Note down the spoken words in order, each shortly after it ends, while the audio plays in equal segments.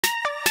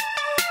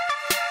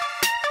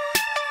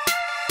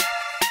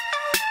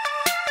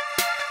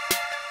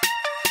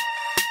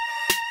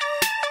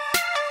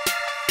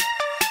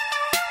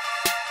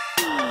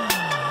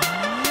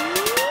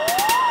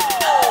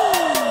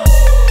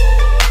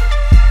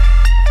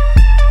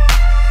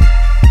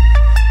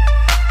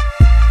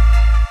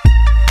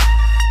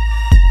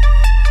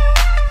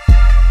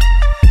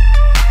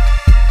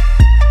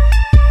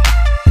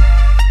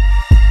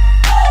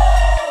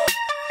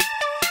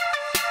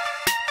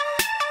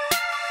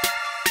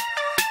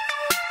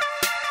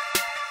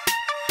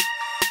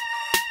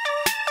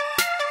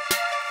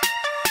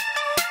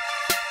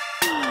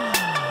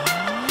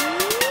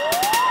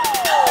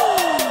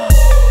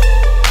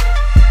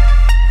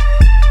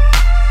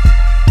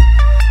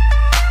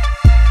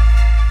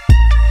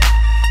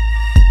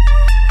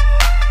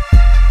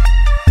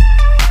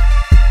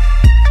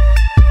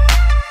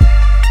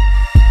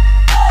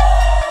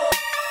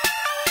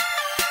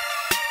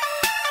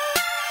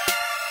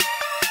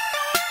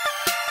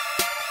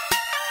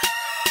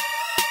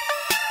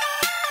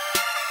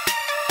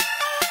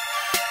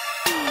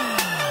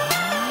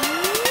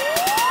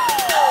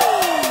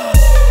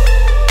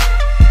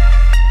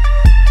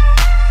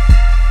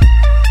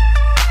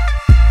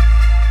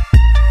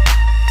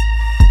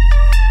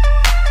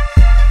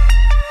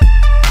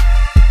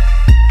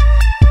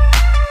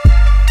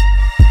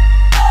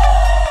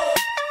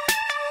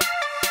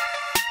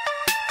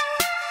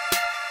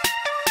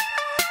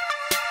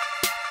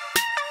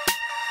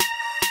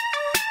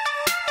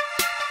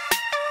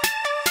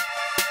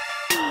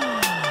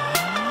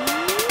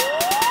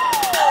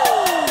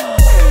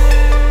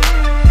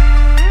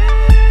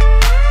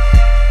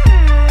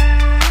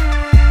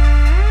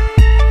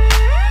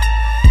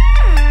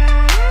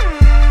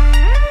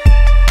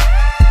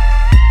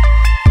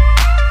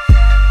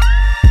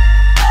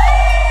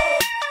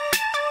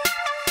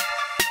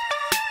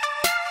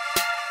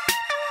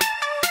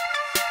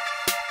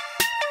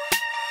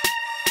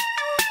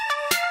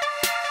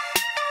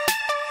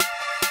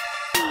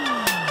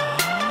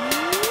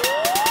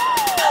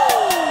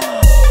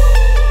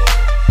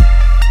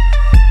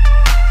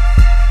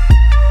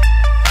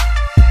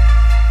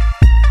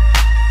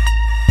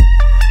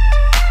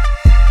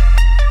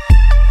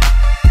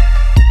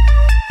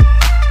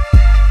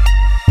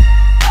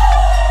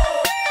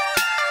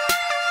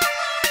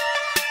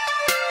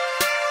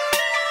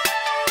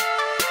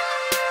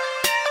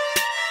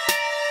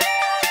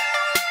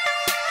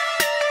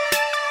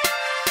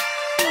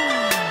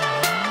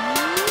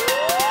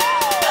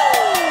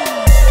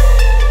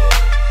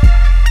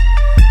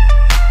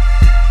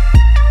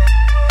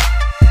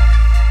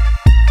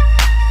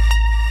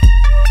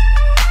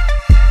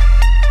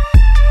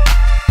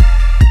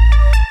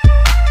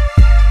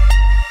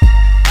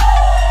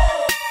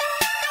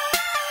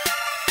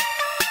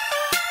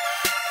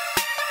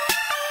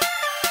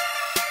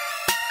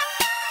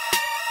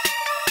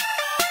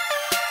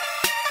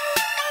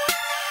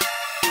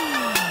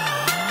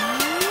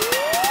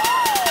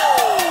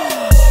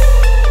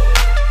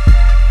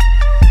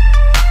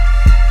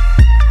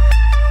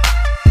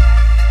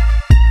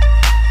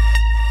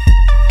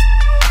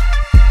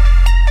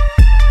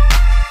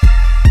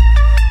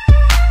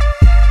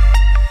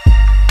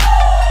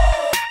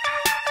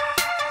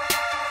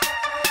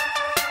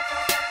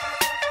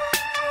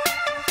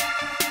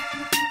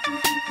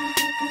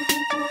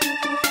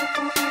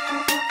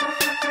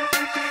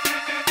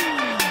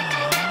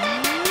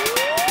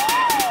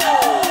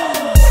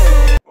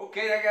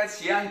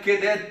ragazzi, anche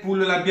Deadpool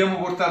l'abbiamo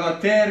portato a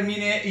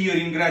termine. Io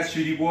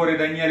ringrazio di cuore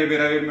Daniele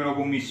per avermelo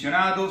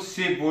commissionato.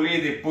 Se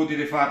volete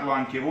potete farlo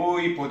anche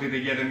voi,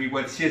 potete chiedermi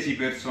qualsiasi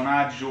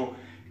personaggio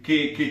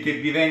che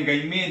vi venga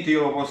in mente,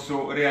 io lo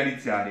posso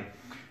realizzare.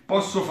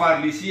 Posso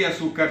farli sia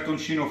sul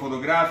cartoncino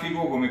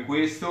fotografico come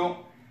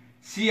questo,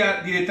 sia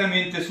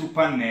direttamente sul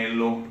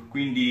pannello,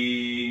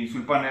 quindi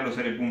sul pannello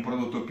sarebbe un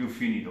prodotto più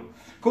finito.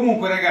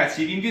 Comunque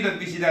ragazzi, vi invito a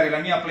visitare la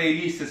mia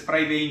playlist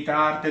Spray Paint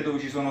Art, dove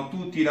ci sono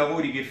tutti i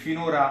lavori che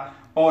finora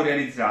ho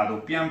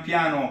realizzato. Pian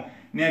piano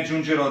ne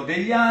aggiungerò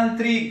degli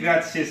altri.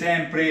 Grazie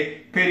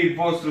sempre per il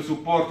vostro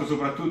supporto,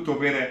 soprattutto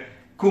per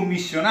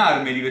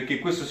commissionarmeli, perché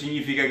questo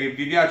significa che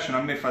vi piacciono,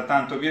 a me fa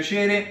tanto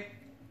piacere.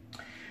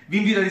 Vi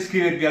invito ad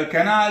iscrivervi al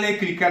canale,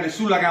 cliccate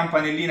sulla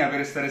campanellina per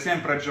restare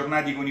sempre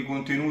aggiornati con i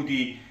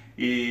contenuti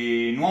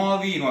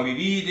nuovi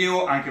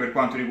video, anche per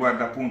quanto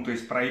riguarda appunto i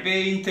spray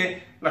paint.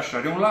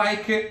 Lasciate un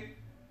like,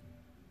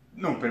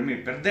 non per me,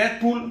 per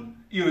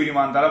Deadpool. Io vi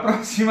rimando alla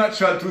prossima,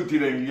 ciao a tutti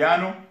da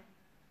Emiliano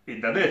e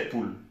da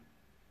Deadpool.